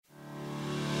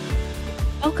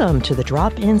Welcome to the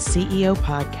Drop-In CEO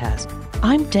podcast.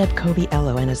 I'm Deb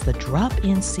Coviello, and as the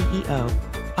Drop-In CEO,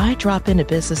 I drop into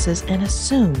businesses and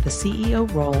assume the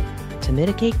CEO role to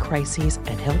mitigate crises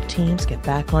and help teams get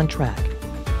back on track.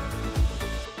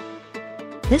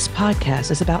 This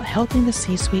podcast is about helping the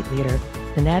C-suite leader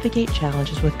to navigate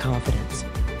challenges with confidence.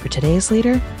 For today's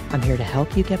leader, I'm here to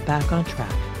help you get back on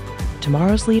track.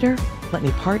 Tomorrow's leader, let me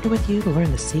partner with you to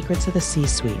learn the secrets of the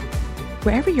C-suite.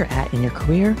 Wherever you're at in your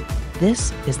career,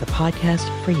 this is the podcast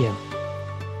for you.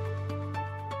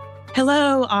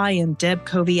 Hello, I am Deb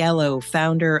Coviello,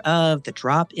 founder of the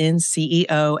Drop-In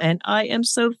CEO, and I am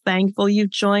so thankful you've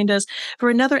joined us for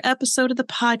another episode of the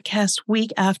podcast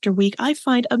week after week. I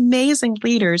find amazing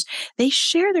leaders. They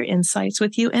share their insights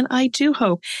with you, and I do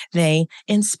hope they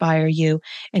inspire you.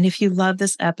 And if you love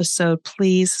this episode,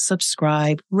 please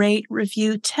subscribe, rate,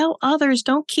 review, tell others.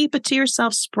 Don't keep it to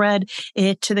yourself. Spread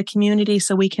it to the community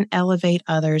so we can elevate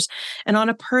others. And on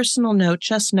a personal note,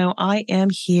 just know I am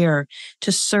here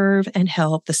to serve and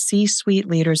help the C-suite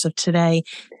leaders of today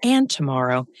and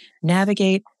tomorrow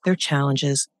navigate their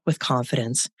challenges with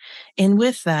confidence. And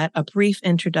with that, a brief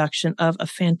introduction of a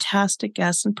fantastic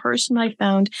guest and person I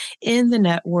found in the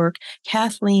network,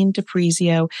 Kathleen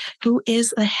DePrizio, who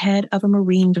is the head of a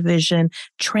marine division,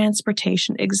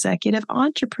 transportation executive,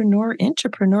 entrepreneur,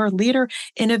 leader,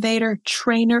 innovator,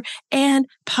 trainer, and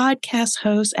podcast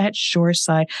host at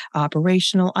Shoreside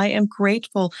Operational. I am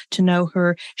grateful to know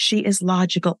her. She is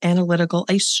logical, analytical,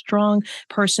 a strong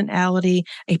personality,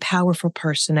 a powerful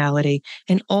personality,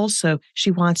 and also she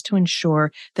wants to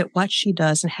ensure that what she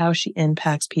does and how she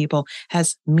impacts people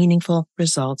has meaningful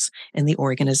results in the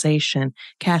organization.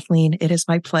 Kathleen, it is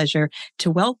my pleasure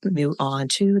to welcome you on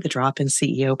to the Drop-In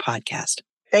CEO podcast.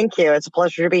 Thank you. It's a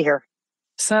pleasure to be here.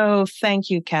 So thank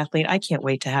you, Kathleen. I can't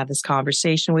wait to have this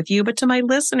conversation with you. But to my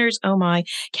listeners, oh my,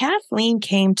 Kathleen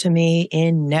came to me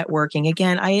in networking.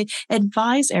 Again, I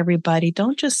advise everybody,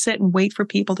 don't just sit and wait for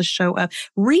people to show up.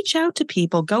 Reach out to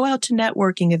people, go out to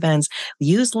networking events,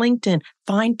 use LinkedIn,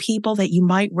 find people that you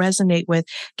might resonate with.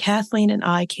 Kathleen and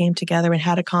I came together and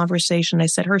had a conversation. I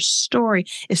said her story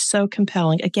is so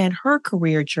compelling. Again, her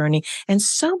career journey and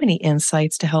so many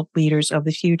insights to help leaders of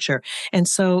the future. And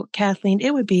so, Kathleen,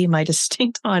 it would be my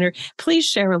distinct honor. Please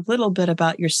share a little bit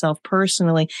about yourself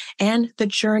personally and the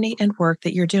journey and work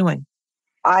that you're doing.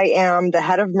 I am the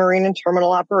head of marine and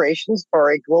terminal operations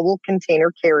for a global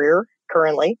container carrier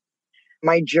currently.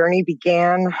 My journey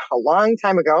began a long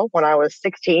time ago when I was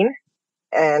 16.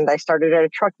 And I started at a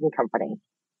trucking company.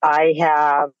 I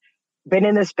have been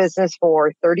in this business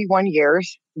for 31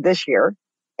 years this year,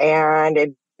 and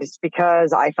it's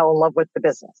because I fell in love with the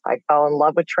business. I fell in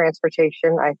love with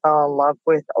transportation. I fell in love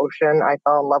with ocean. I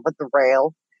fell in love with the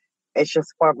rail. It's just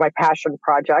one of my passion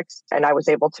projects, and I was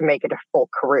able to make it a full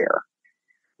career.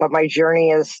 But my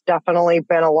journey has definitely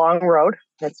been a long road.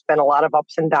 It's been a lot of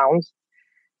ups and downs.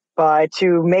 But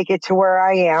to make it to where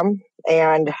I am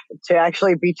and to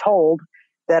actually be told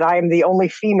that I am the only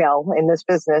female in this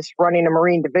business running a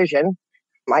marine division,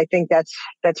 I think that's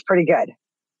pretty good.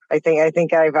 I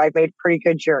think I've made a pretty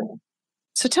good journey.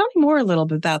 So tell me more a little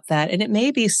bit about that. And it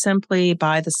may be simply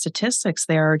by the statistics.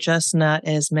 There are just not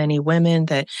as many women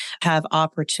that have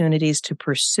opportunities to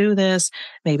pursue this.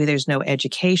 Maybe there's no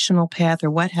educational path or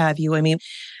what have you. I mean,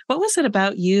 what was it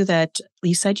about you that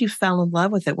you said you fell in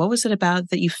love with it? What was it about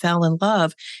that you fell in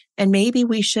love? And maybe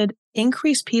we should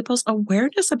increase people's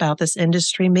awareness about this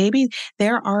industry. Maybe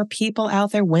there are people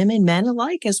out there, women, men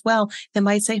alike as well, that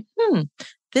might say,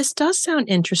 this does sound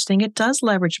interesting. It does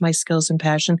leverage my skills and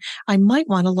passion. I might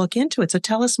want to look into it. So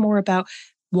tell us more about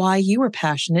why you were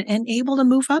passionate and able to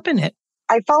move up in it.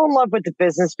 I fell in love with the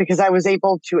business because I was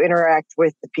able to interact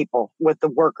with the people, with the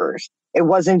workers. It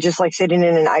wasn't just like sitting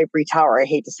in an ivory tower. I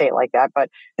hate to say it like that, but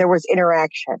there was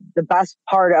interaction. The best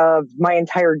part of my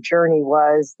entire journey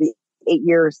was the 8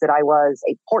 years that I was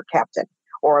a port captain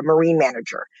or a marine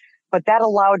manager. But that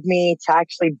allowed me to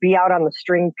actually be out on the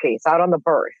string piece, out on the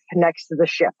berth, next to the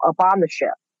ship, up on the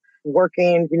ship,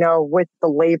 working, with the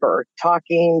labor,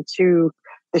 talking to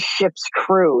the ship's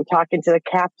crew, talking to the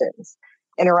captains,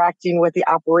 interacting with the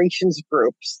operations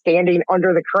group, standing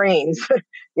under the cranes,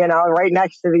 right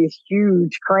next to these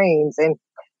huge cranes. And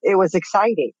it was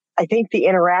exciting. I think the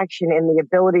interaction and the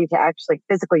ability to actually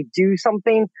physically do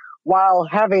something while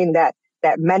having that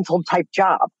mental type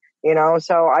job,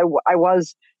 so I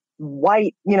was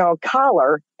white,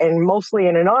 collar and mostly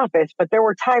in an office, but there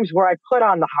were times where I put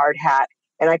on the hard hat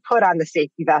and I put on the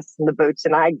safety vest and the boots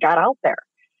and I got out there.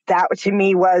 That to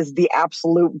me was the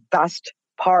absolute best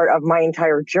part of my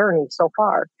entire journey so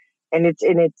far. And it's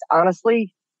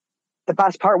honestly, the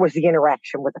best part was the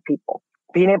interaction with the people,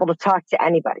 being able to talk to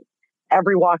anybody,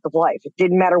 every walk of life. It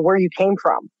didn't matter where you came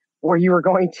from, where you were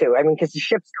going to. I mean, because the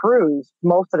ship's crews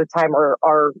most of the time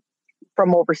are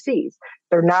from overseas.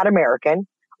 They're not American.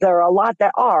 There are a lot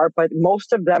that are, but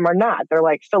most of them are not. They're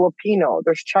like Filipino,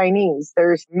 there's Chinese,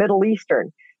 there's Middle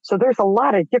Eastern. So there's a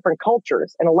lot of different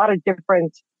cultures and a lot of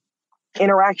different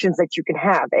interactions that you can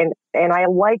have. And I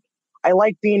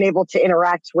like being able to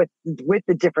interact with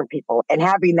the different people and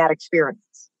having that experience.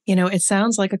 It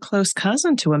sounds like a close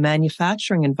cousin to a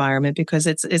manufacturing environment because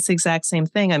it's the exact same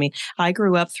thing. I mean, I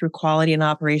grew up through quality and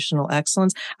operational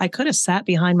excellence. I could have sat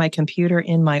behind my computer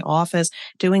in my office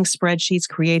doing spreadsheets,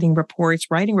 creating reports,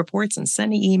 writing reports and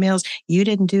sending emails. You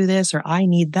didn't do this or I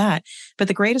need that. But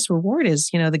the greatest reward is,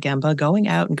 the Gemba, going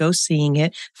out and go seeing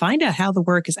it, find out how the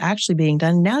work is actually being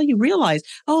done. Now you realize,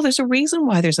 oh, there's a reason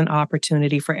why there's an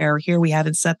opportunity for error here. We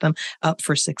haven't set them up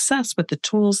for success with the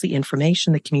tools, the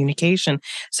information, the communication.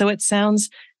 So it sounds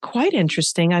quite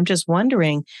interesting. I'm just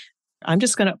wondering, I'm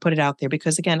just going to put it out there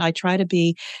because, again, I try to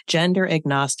be gender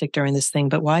agnostic during this thing,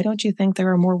 but why don't you think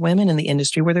there are more women in the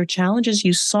industry? Were there challenges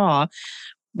you saw,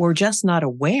 we're just not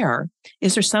aware?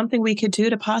 Is there something we could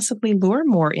do to possibly lure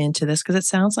more into this? Because it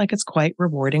sounds like it's quite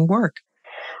rewarding work.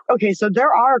 Okay, so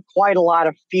there are quite a lot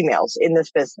of females in this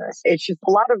business. It's just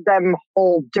a lot of them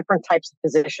hold different types of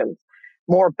positions,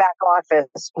 more back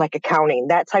office, like accounting,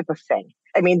 that type of thing.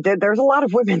 I mean, there's a lot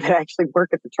of women that actually work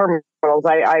at the terminals.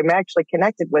 I'm actually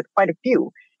connected with quite a few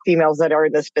females that are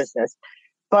in this business.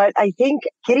 But I think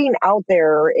getting out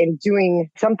there and doing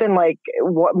something like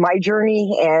what my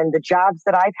journey and the jobs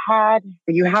that I've had,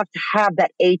 you have to have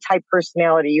that A-type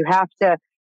personality. You have to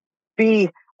be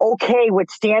okay with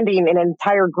standing in an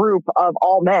entire group of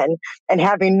all men and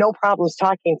having no problems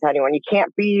talking to anyone. You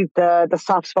can't be the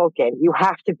soft-spoken. You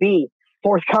have to be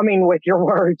forthcoming with your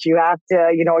words. You have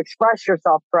to, express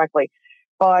yourself correctly.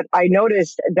 But I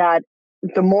noticed that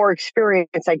the more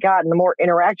experience I got and the more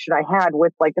interaction I had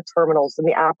with like the terminals and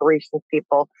the operations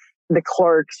people, the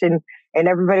clerks and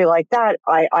everybody like that,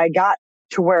 I got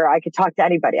to where I could talk to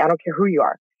anybody. I don't care who you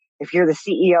are. If you're the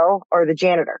CEO or the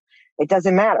janitor, it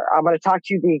doesn't matter. I'm going to talk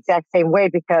to you the exact same way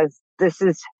because this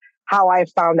is how I've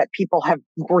found that people have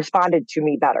responded to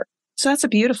me better. So that's a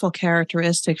beautiful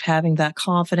characteristic, having that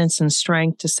confidence and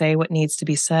strength to say what needs to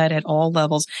be said at all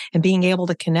levels and being able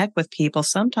to connect with people.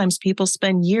 Sometimes people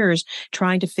spend years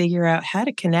trying to figure out how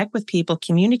to connect with people,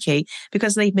 communicate,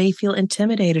 because they may feel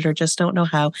intimidated or just don't know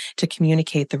how to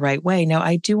communicate the right way. Now,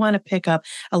 I do want to pick up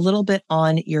a little bit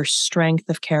on your strength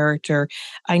of character.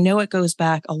 I know it goes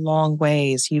back a long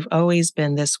ways. You've always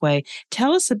been this way.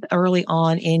 Tell us early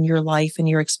on in your life and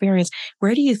your experience,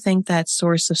 where do you think that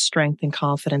source of strength and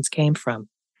confidence came from?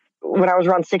 When I was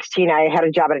around 16, I had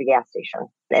a job at a gas station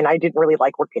and I didn't really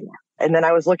like working there. And then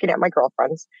I was looking at my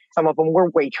girlfriends. Some of them were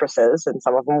waitresses and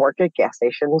some of them worked at gas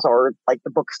stations or like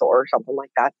the bookstore or something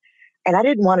like that. And I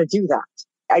didn't want to do that.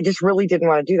 I just really didn't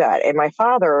want to do that. And my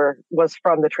father was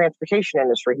from the transportation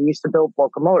industry. He used to build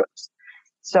locomotives.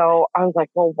 So I was like,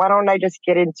 well, why don't I just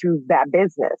get into that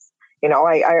business? I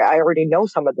already know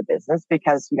some of the business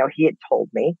because, he had told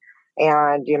me.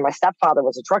 And, my stepfather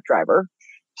was a truck driver.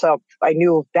 So I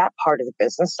knew that part of the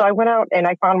business. So I went out and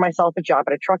I found myself a job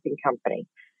at a trucking company.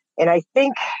 And I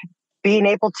think being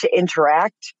able to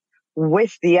interact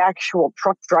with the actual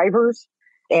truck drivers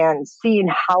and seeing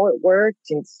how it worked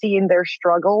and seeing their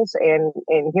struggles and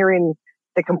hearing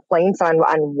the complaints on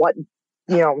what,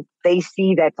 they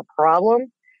see that's a problem,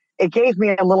 it gave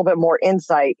me a little bit more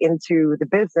insight into the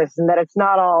business and that it's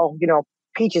not all,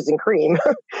 peaches and cream.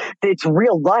 It's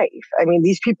real life. I mean,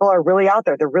 these people are really out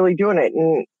there. They're really doing it.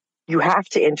 And you have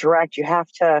to interact. You have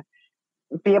to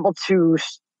be able to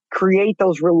create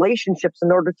those relationships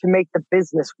in order to make the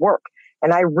business work.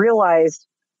 And I realized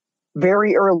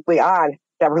very early on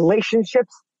that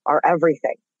relationships are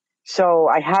everything. So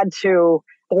I had to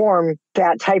form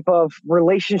that type of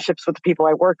relationships with the people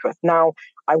I worked with. Now,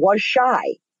 I was shy.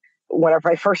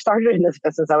 Whenever I first started in this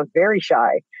business, I was very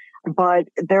shy. But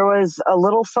there was a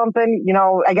little something,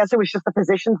 I guess it was just the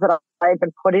positions that I had been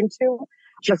put into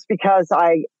just because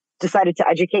I decided to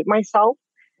educate myself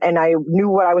and I knew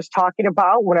what I was talking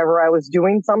about whenever I was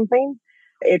doing something.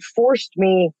 It forced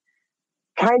me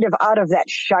kind of out of that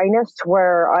shyness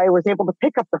where I was able to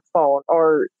pick up the phone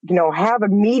or, have a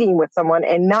meeting with someone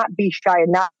and not be shy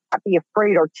and not be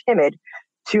afraid or timid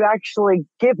to actually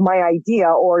give my idea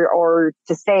or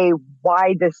to say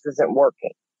why this isn't working.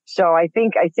 So I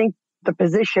think the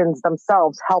positions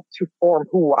themselves help to form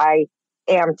who I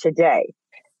am today.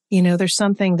 There's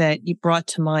something that you brought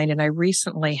to mind, and I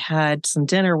recently had some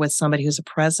dinner with somebody who's a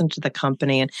president of the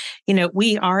company. And,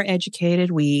 we are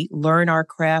educated, we learn our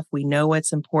craft, we know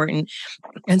what's important.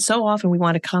 And so often we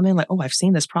want to come in like, oh, I've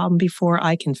seen this problem before,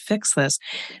 I can fix this.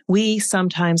 We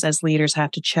sometimes as leaders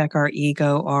have to check our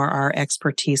ego or our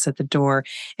expertise at the door.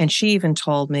 And she even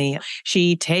told me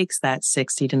she takes that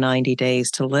 60 to 90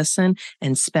 days to listen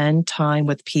and spend time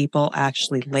with people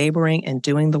actually laboring and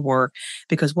doing the work,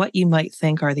 because what you might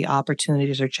think are the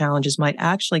opportunities or challenges might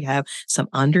actually have some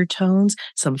undertones,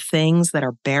 some things that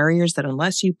are barriers that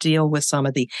unless you deal with some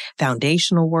of the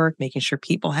foundational work, making sure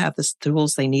people have the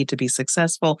tools they need to be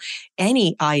successful,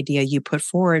 any idea you put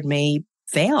forward may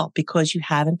fail because you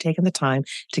haven't taken the time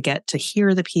to get to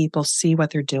hear the people, see what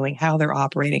they're doing, how they're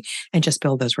operating, and just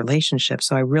build those relationships.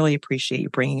 So I really appreciate you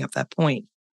bringing up that point.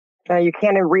 You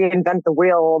can't reinvent the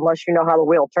wheel unless you know how the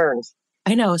wheel turns.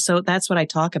 I know. So that's what I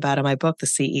talk about in my book, The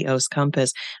CEO's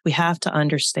Compass. We have to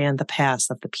understand the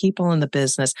past of the people in the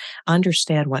business,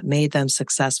 understand what made them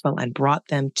successful and brought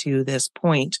them to this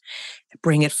point,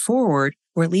 bring it forward,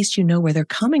 or at least you know where they're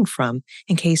coming from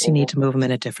in case you need to move them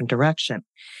in a different direction.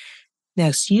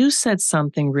 Now, so you said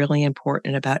something really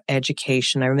important about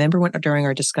education. I remember during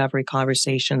our discovery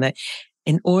conversation that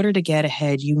in order to get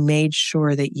ahead, you made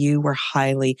sure that you were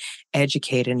highly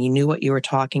educated and you knew what you were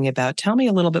talking about. Tell me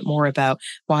a little bit more about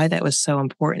why that was so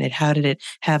important and how did it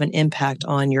have an impact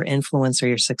on your influence or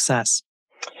your success?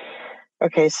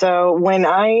 Okay, so when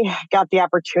I got the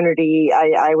opportunity,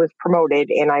 I was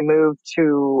promoted and I moved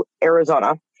to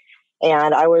Arizona,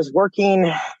 and I was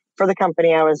working for the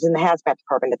company. I was in the hazmat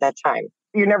department at that time.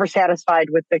 You're never satisfied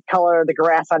with the color of the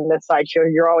grass on this side.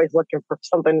 You're always looking for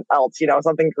something else,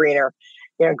 something greener,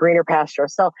 greener pasture.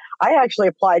 So I actually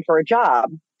applied for a job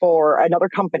for another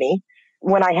company.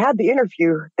 When I had the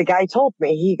interview, the guy told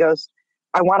me, he goes,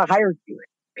 I want to hire you.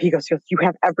 He goes, you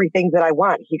have everything that I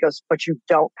want. He goes, but you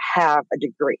don't have a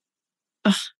degree.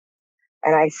 Ugh.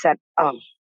 And I said, oh.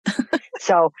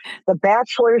 So the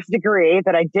bachelor's degree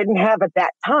that I didn't have at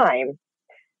that time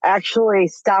actually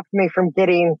stopped me from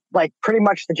getting like pretty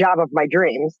much the job of my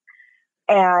dreams.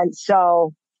 And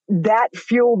so that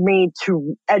fueled me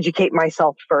to educate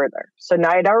myself further. So now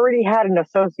I'd already had an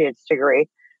associate's degree,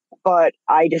 but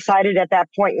I decided at that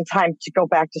point in time to go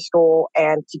back to school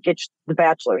and to get the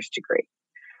bachelor's degree.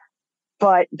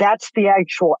 But that's the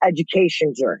actual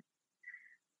education journey.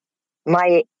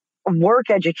 My work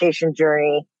education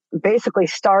journey basically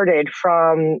started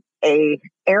from a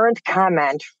errant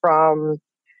comment from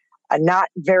a not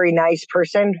very nice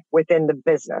person within the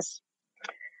business.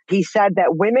 He said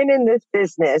that women in this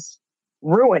business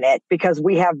ruin it because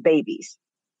we have babies.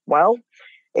 Well,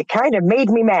 it kind of made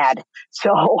me mad.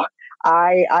 So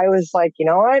I was like, you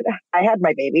know what? I had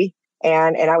my baby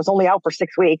and I was only out for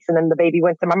 6 weeks, and then the baby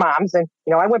went to my mom's, and,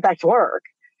 I went back to work,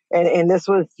 and this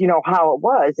was, how it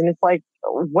was. And it's like,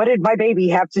 what did my baby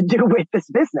have to do with this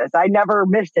business? I never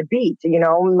missed a beat.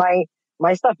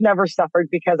 My stuff never suffered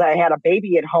because I had a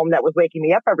baby at home that was waking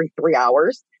me up every 3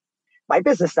 hours. My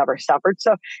business never suffered.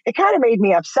 So it kind of made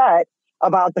me upset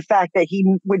about the fact that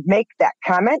he would make that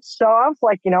comment. So I was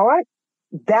like, you know what?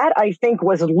 That I think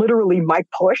was literally my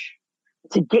push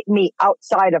to get me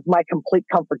outside of my complete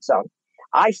comfort zone.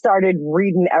 I started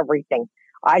reading everything.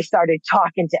 I started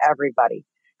talking to everybody.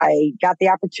 I got the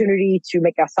opportunity to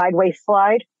make a sideways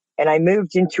slide, and I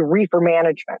moved into reefer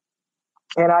management.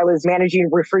 And I was managing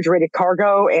refrigerated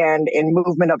cargo and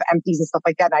movement of empties and stuff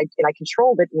like that. And I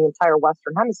controlled it in the entire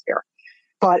Western Hemisphere.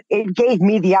 But it gave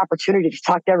me the opportunity to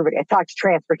talk to everybody. I talked to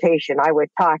transportation. I would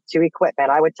talk to equipment.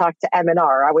 I would talk to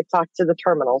M&R. I would talk to the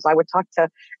terminals. I would talk to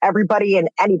everybody and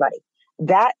anybody.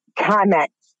 That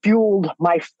comment fueled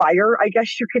my fire, I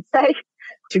guess you could say,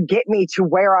 to get me to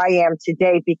where I am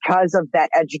today because of that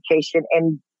education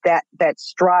and that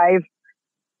strive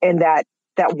and that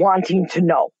wanting to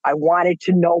know. I wanted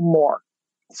to know more.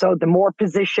 So the more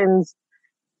positions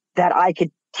that I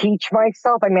could teach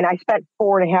myself. I mean, I spent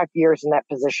 4.5 years in that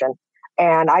position,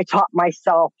 and I taught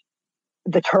myself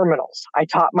the terminals. I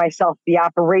taught myself the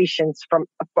operations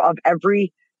of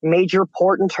every major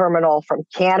port and terminal from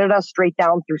Canada straight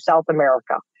down through South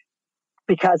America,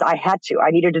 because I had to.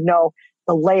 I needed to know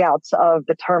the layouts of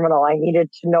the terminal. I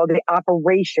needed to know the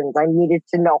operations. I needed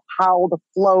to know how the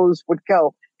flows would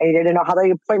go. I needed to know how the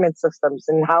employment systems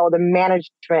and how the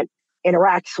management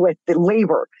interacts with the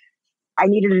labor. I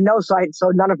needed to know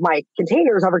so none of my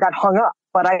containers ever got hung up.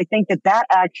 But I think that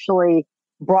actually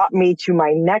brought me to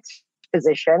my next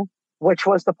position, which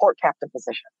was the port captain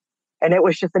position. And it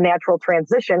was just a natural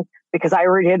transition because I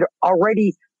had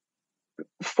already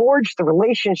forged the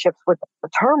relationships with the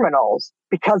terminals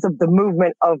because of the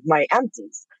movement of my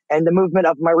empties. and the movement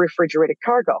of my refrigerated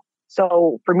cargo.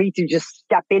 So for me to just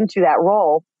step into that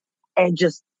role and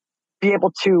just be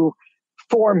able to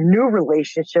form new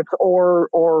relationships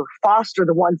or foster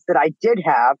the ones that I did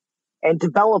have and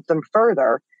develop them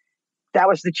further, that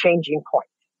was the changing point.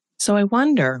 So I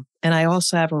wonder, and I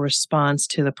also have a response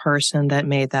to the person that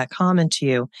made that comment to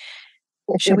you.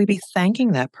 Should we be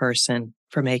thanking that person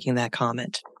for making that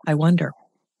comment? I wonder.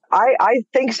 I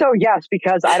think so, yes,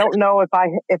 because I don't know if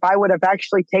I would have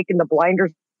actually taken the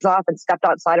blinders off and stepped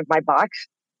outside of my box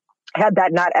had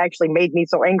that not actually made me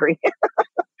so angry.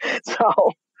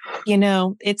 So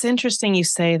It's interesting you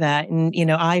say that. And,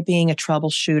 I being a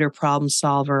troubleshooter, problem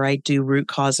solver, I do root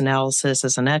cause analysis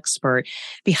as an expert.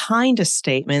 Behind a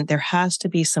statement, there has to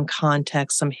be some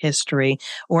context, some history,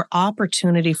 or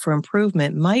opportunity for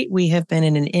improvement. Might we have been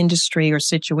in an industry or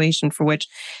situation for which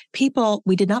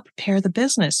we did not prepare the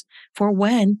business for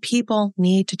when people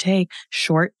need to take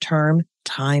short-term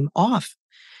time off,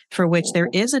 for which there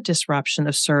is a disruption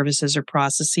of services or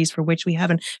processes for which we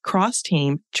haven't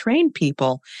cross-team trained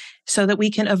people so that we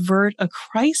can avert a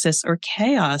crisis or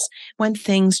chaos when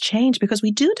things change, because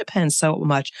we do depend so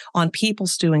much on people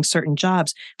doing certain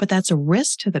jobs, but that's a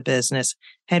risk to the business.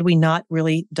 Had we not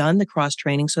really done the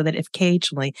cross-training so that if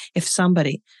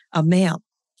somebody, a male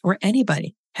or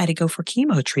anybody, had to go for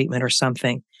chemo treatment or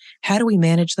something, how do we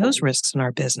manage those risks in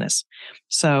our business?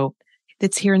 So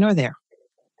it's here nor there.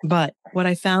 But what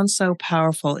I found so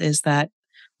powerful is that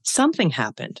something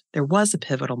happened. There was a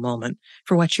pivotal moment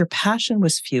for which your passion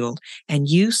was fueled, and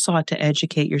you sought to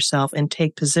educate yourself and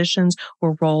take positions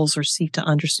or roles or seek to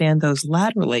understand those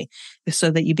laterally so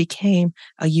that you became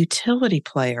a utility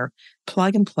player,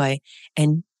 plug and play,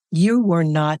 and you were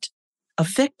not a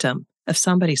victim of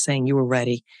somebody saying you were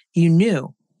ready. You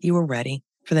knew you were ready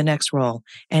for the next role.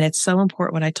 And it's so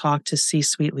important when I talk to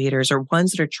C-suite leaders or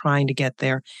ones that are trying to get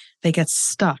there, they get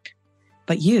stuck.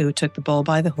 But you took the bull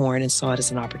by the horn and saw it as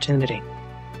an opportunity.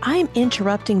 I'm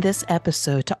interrupting this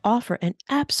episode to offer an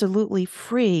absolutely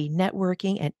free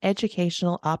networking and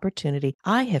educational opportunity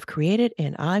I have created,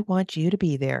 and I want you to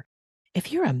be there.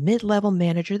 If you're a mid-level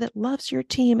manager that loves your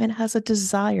team and has a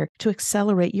desire to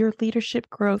accelerate your leadership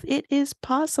growth, it is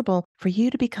possible for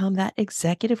you to become that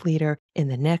executive leader in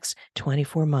the next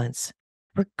 24 months.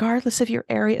 Regardless of your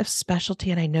area of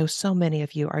specialty, and I know so many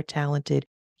of you are talented,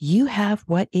 you have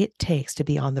what it takes to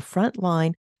be on the front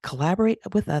line, collaborate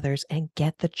with others, and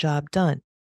get the job done.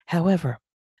 However,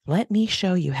 let me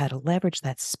show you how to leverage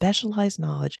that specialized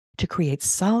knowledge to create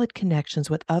solid connections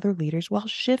with other leaders while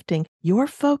shifting your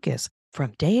focus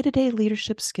from day-to-day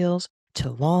leadership skills to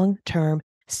long-term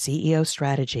CEO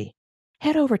strategy.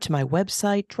 Head over to my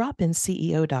website,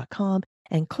 dropinceo.com,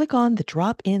 and click on the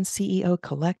Drop-In CEO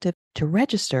Collective to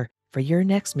register for your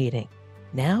next meeting.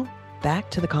 Now, back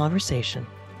to the conversation.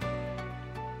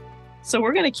 So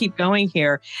we're going to keep going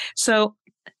here. So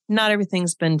not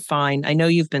everything's been fine. I know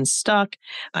you've been stuck.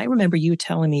 I remember you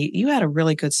telling me you had a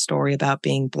really good story about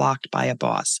being blocked by a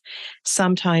boss.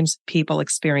 Sometimes people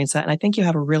experience that. And I think you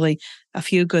have a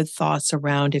few good thoughts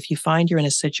around if you find you're in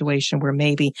a situation where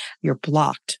maybe you're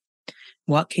blocked,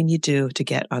 what can you do to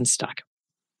get unstuck?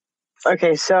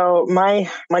 Okay, so my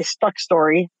stuck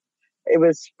story, it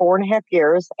was 4.5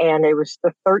 years, and it was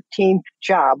the 13th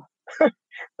job,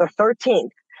 the 13th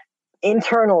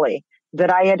internally that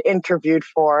I had interviewed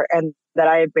for and that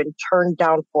I had been turned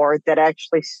down for, that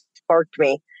actually sparked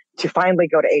me to finally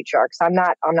go to HR. Because I'm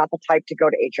not the type to go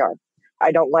to HR.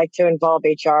 I don't like to involve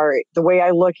HR. The way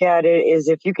I look at it is,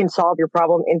 if you can solve your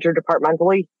problem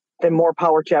interdepartmentally, then more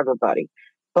power to everybody.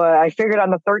 But I figured on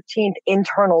the 13th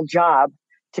internal job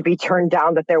to be turned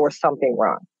down that there was something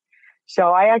wrong. So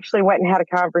I actually went and had a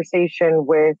conversation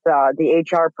with the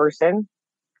HR person.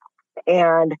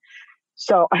 And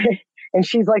so, and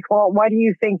she's like, well, why do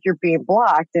you think you're being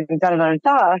blocked? And da da da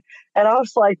da. And I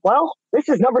was like, well, this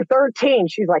is number 13.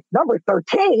 She's like, number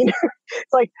 13?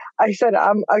 It's like, I said,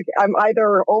 I'm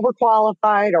either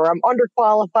overqualified or I'm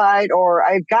underqualified, or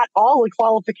I've got all the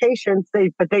qualifications,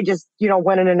 but they just,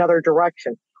 went in another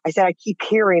direction. I said, I keep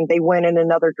hearing they went in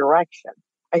another direction.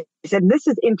 I said, this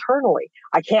is internally.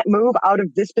 I can't move out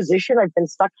of this position. I've been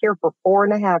stuck here for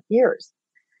 4.5 years.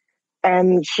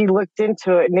 And she looked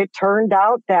into it, and it turned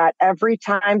out that every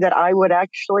time that I would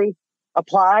actually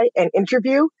apply and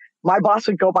interview, my boss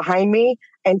would go behind me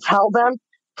and tell them,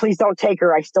 please don't take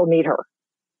her. I still need her.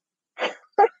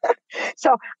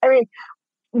 So, I mean,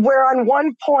 where on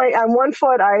one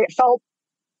foot, I felt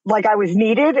like I was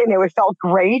needed and it felt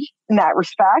great in that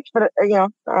respect. But,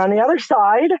 on the other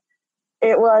side,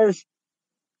 it was,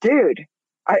 dude,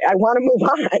 I want to move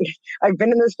on. I've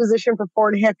been in this position for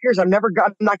 4.5 years. I'm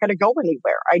not going to go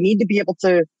anywhere. I need to be able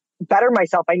to better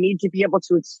myself. I need to be able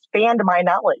to expand my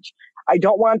knowledge. I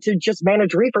don't want to just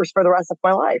manage reefers for the rest of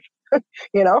my life.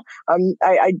 you know,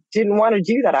 I didn't want to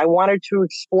do that. I wanted to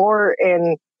explore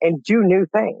and do new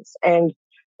things. And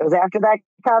it was after that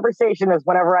conversation is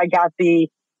whenever I got the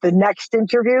next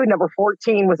interview. Number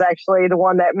 14 was actually the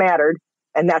one that mattered.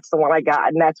 And that's the one I got.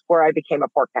 And that's where I became a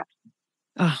port captain.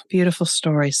 Oh, beautiful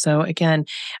story. So again,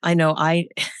 I know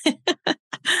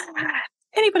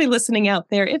anybody listening out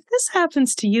there, if this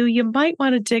happens to you, you might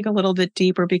want to dig a little bit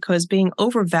deeper because being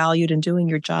overvalued and doing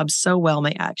your job so well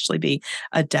may actually be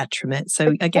a detriment.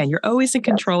 So again, you're always in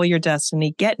control of your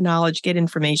destiny. Get knowledge, get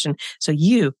information so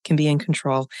you can be in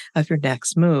control of your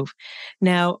next move.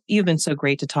 Now, you've been so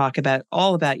great to talk about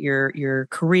all about your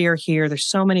career here. There's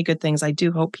so many good things. I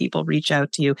do hope people reach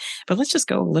out to you, but let's just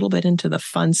go a little bit into the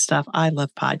fun stuff. I love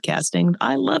podcasting.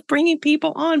 I love bringing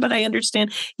people on, but I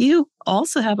understand you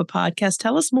also have a podcast.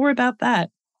 Tell us more about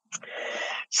that.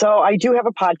 So I do have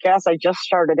a podcast. I just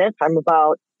started it. I'm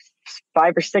about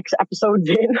 5 or 6 episodes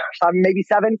in, maybe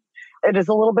 7. It is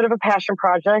a little bit of a passion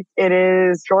project. It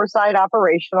is shoreside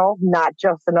operational, not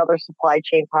just another supply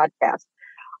chain podcast.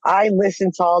 I listen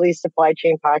to all these supply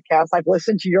chain podcasts. I've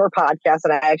listened to your podcast,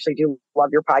 and I actually do love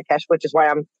your podcast, which is why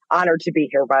I'm honored to be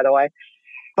here, by the way.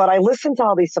 But I listen to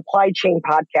all these supply chain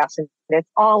podcasts, and it's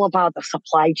all about the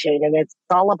supply chain, and it's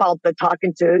all about the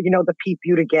talking to, the Pete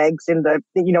Buttigiegs and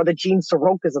the Gene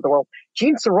Sorokas of the world.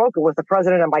 Gene Soroka was the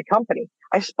president of my company.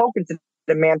 I've spoken to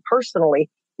the man personally,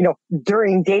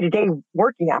 during day-to-day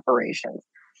working operations.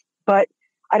 But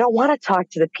I don't want to talk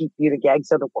to the Pete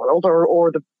Buttigiegs of the world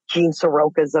or the Gene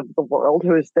Sorokas of the world,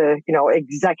 who's the,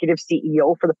 executive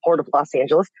CEO for the Port of Los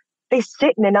Angeles. They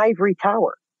sit in an ivory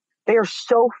tower. They are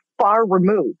so far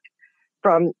removed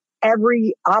from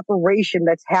every operation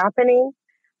that's happening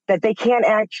that they can't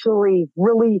actually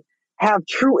really have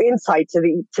true insight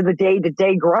to the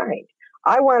day-to-day grind.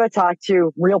 I want to talk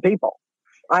to real people.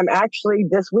 I'm actually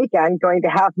this weekend going to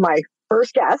have my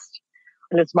first guest,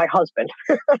 and it's my husband,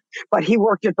 but he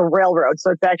worked at the railroad.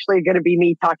 So it's actually going to be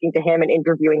me talking to him and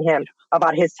interviewing him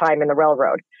about his time in the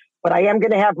railroad. But I am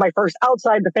going to have my first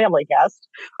outside the family guest,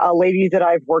 a lady that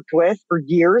I've worked with for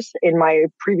years in my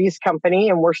previous company,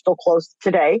 and we're still close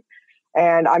today.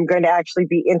 And I'm going to actually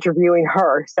be interviewing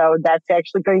her. So that's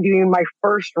actually going to be my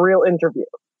first real interview.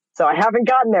 So I haven't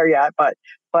gotten there yet, but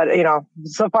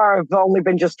so far I've only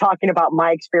been just talking about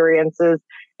my experiences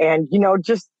and,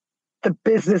 just the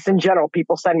business in general.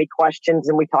 People send me questions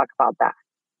and we talk about that.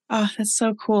 Oh, that's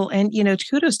so cool. And,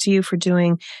 kudos to you for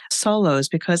doing solos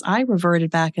because I reverted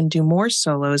back and do more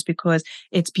solos because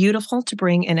it's beautiful to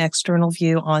bring an external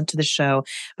view onto the show.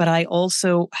 But I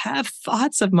also have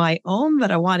thoughts of my own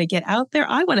that I want to get out there.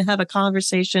 I want to have a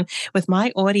conversation with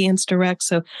my audience direct.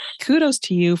 So kudos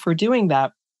to you for doing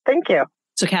that. Thank you.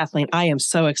 So Kathleen, I am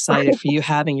so excited for you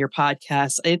having your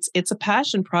podcast. It's a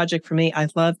passion project for me. I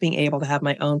love being able to have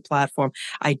my own platform.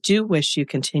 I do wish you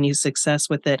continued success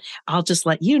with it. I'll just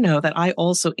let you know that I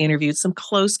also interviewed some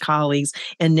close colleagues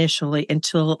initially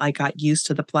until I got used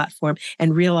to the platform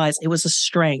and realized it was a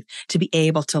strength to be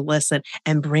able to listen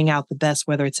and bring out the best,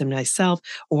 whether it's in myself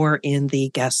or in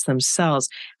the guests themselves.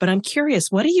 But I'm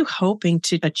curious, what are you hoping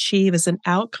to achieve as an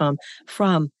outcome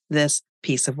from this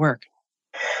piece of work?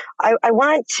 I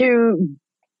want to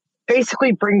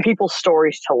basically bring people's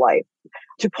stories to life,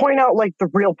 to point out like the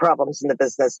real problems in the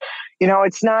business.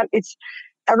 It's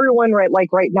everyone, right? Like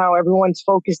right now, everyone's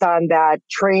focused on that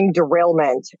train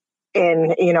derailment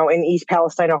in East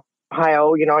Palestine,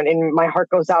 Ohio, and my heart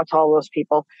goes out to all those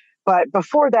people. But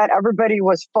before that, everybody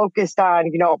was focused on,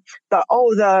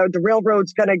 the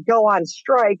railroad's going to go on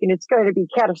strike and it's going to be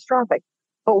catastrophic.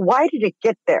 But why did it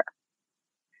get there?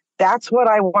 That's what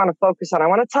I want to focus on. I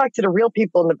want to talk to the real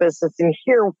people in the business and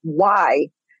hear why,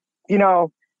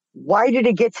 why did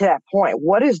it get to that point?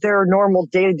 What is their normal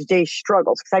day-to-day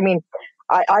struggles? Because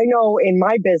I know in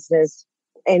my business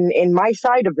and in my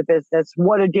side of the business,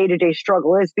 what a day-to-day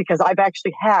struggle is because I've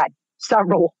actually had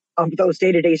several of those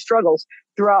day-to-day struggles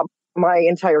throughout my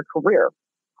entire career.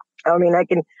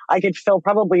 I could fill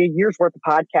probably a year's worth of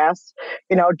podcasts,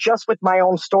 just with my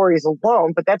own stories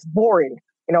alone, but that's boring.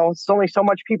 It's only so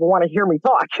much people want to hear me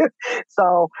talk.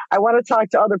 So I want to talk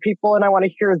to other people and I want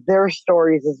to hear their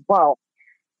stories as well.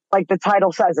 Like the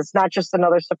title says, it's not just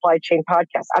another supply chain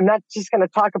podcast. I'm not just going to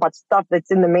talk about stuff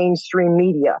that's in the mainstream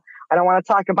media. I don't want to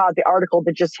talk about the article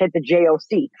that just hit the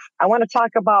JOC. I want to talk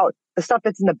about the stuff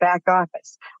that's in the back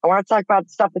office. I want to talk about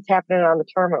the stuff that's happening on the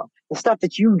terminal, the stuff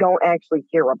that you don't actually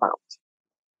hear about.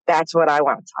 That's what I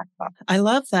want to talk about. I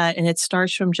love that. And it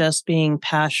starts from just being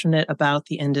passionate about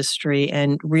the industry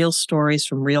and real stories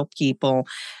from real people,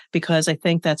 because I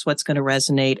think that's what's going to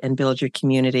resonate and build your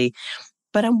community.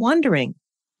 But I'm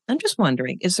just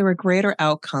wondering, is there a greater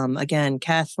outcome? Again,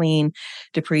 Kathleen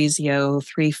DePrizio,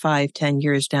 3, 5, 10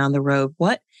 years down the road,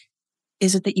 what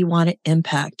is it that you want to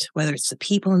impact? Whether it's the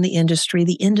people in the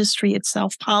industry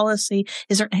itself, policy,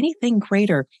 is there anything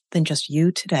greater than just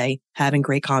you today having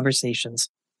great conversations?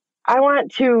 I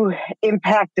want to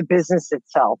impact the business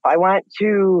itself.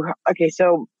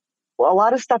 So a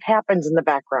lot of stuff happens in the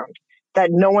background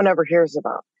that no one ever hears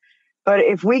about. But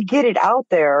if we get it out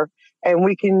there and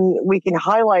we can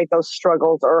highlight those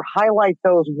struggles or highlight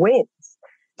those wins,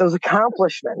 those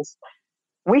accomplishments,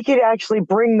 we could actually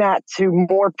bring that to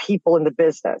more people in the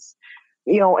business,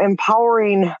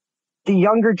 empowering the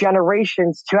younger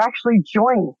generations to actually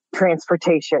join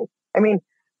transportation. I mean,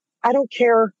 I don't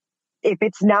care if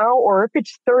it's now or if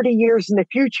it's 30 years in the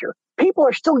future. People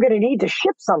are still going to need to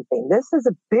ship something. This is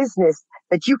a business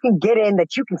that you can get in,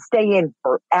 that you can stay in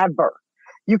forever.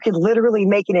 You can literally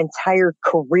make an entire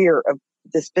career of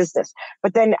this business.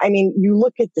 But then, you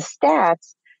look at the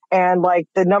stats, and like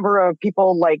the number of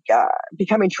people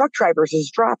becoming truck drivers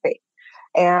is dropping,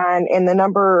 and the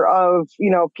number of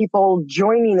people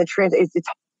joining the transit, it's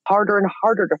harder and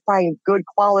harder to find good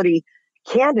quality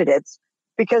candidates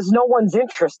because no one's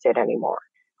interested anymore.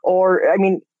 Or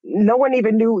no one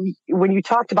even knew when you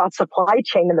talked about supply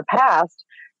chain in the past.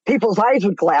 People's eyes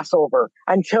would glass over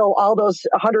until all those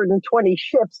 120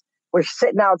 ships were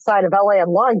sitting outside of LA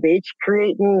and Long Beach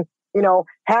creating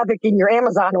havoc in your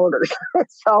Amazon orders.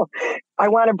 So I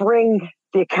want to bring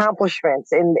the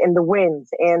accomplishments and the wins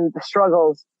and the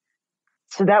struggles,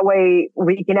 so that way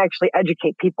we can actually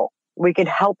educate people. We can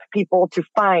help people to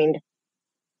find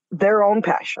their own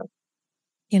passion.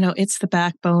 It's the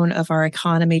backbone of our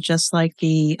economy, just like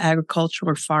the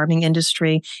agricultural or farming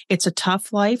industry. It's a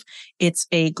tough life. It's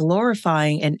a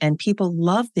glorifying, and people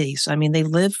love these. They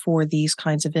live for these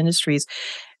kinds of industries.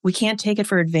 We can't take it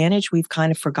for advantage. We've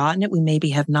kind of forgotten it. We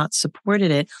maybe have not supported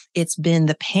it. It's been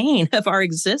the pain of our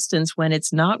existence when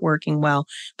it's not working well.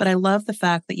 But I love the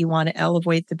fact that you want to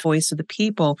elevate the voice of the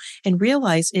people and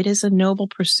realize it is a noble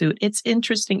pursuit. It's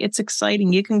interesting. It's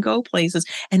exciting. You can go places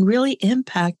and really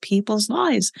impact people's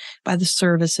lives by the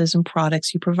services and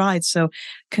products you provide. So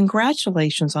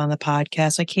congratulations on the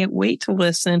podcast. I can't wait to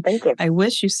listen. Thank you. I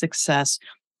wish you success.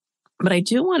 But I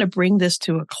do want to bring this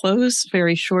to a close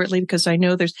very shortly, because I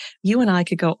know you and I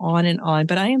could go on,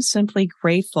 but I am simply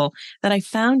grateful that I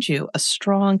found you a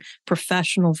strong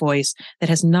professional voice that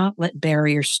has not let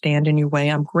barriers stand in your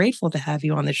way. I'm grateful to have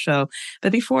you on the show.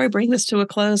 But before I bring this to a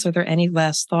close, are there any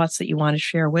last thoughts that you want to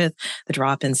share with the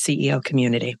Drop-In CEO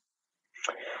community?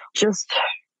 Just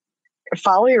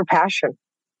follow your passion.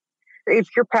 If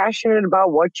you're passionate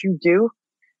about what you do,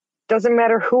 doesn't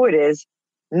matter who it is,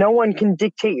 no one can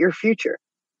dictate your future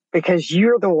because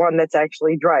you're the one that's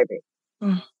actually driving.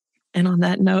 And on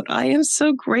that note, I am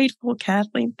so grateful,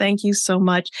 Kathleen. Thank you so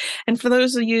much. And for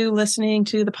those of you listening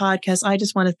to the podcast, I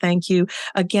just want to thank you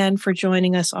again for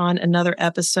joining us on another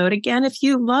episode. Again, if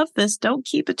you love this, don't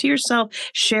keep it to yourself.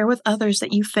 Share with others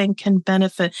that you think can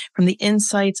benefit from the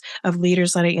insights of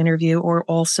leaders that I interview, or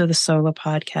also the solo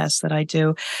podcasts that I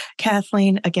do.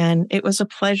 Kathleen, again, it was a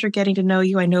pleasure getting to know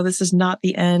you. I know this is not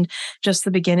the end, just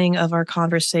the beginning of our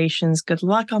conversations. Good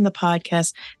luck on the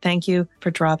podcast. Thank you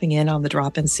for dropping in on the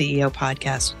Drop-In CEO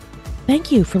podcast.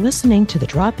 Thank you for listening to the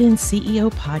Drop-In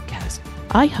CEO podcast.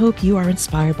 I hope you are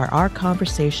inspired by our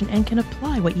conversation and can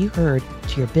apply what you heard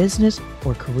to your business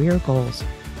or career goals.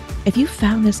 If you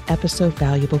found this episode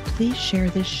valuable, please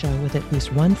share this show with at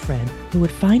least one friend who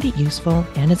would find it useful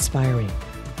and inspiring.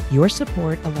 Your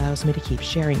support allows me to keep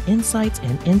sharing insights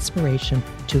and inspiration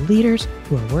to leaders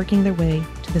who are working their way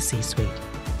to the C-suite.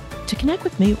 To connect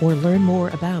with me or learn more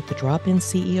about the Drop-In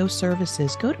CEO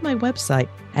services, go to my website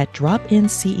at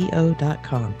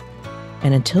dropinceo.com.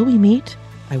 And until we meet,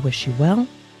 I wish you well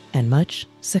and much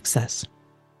success.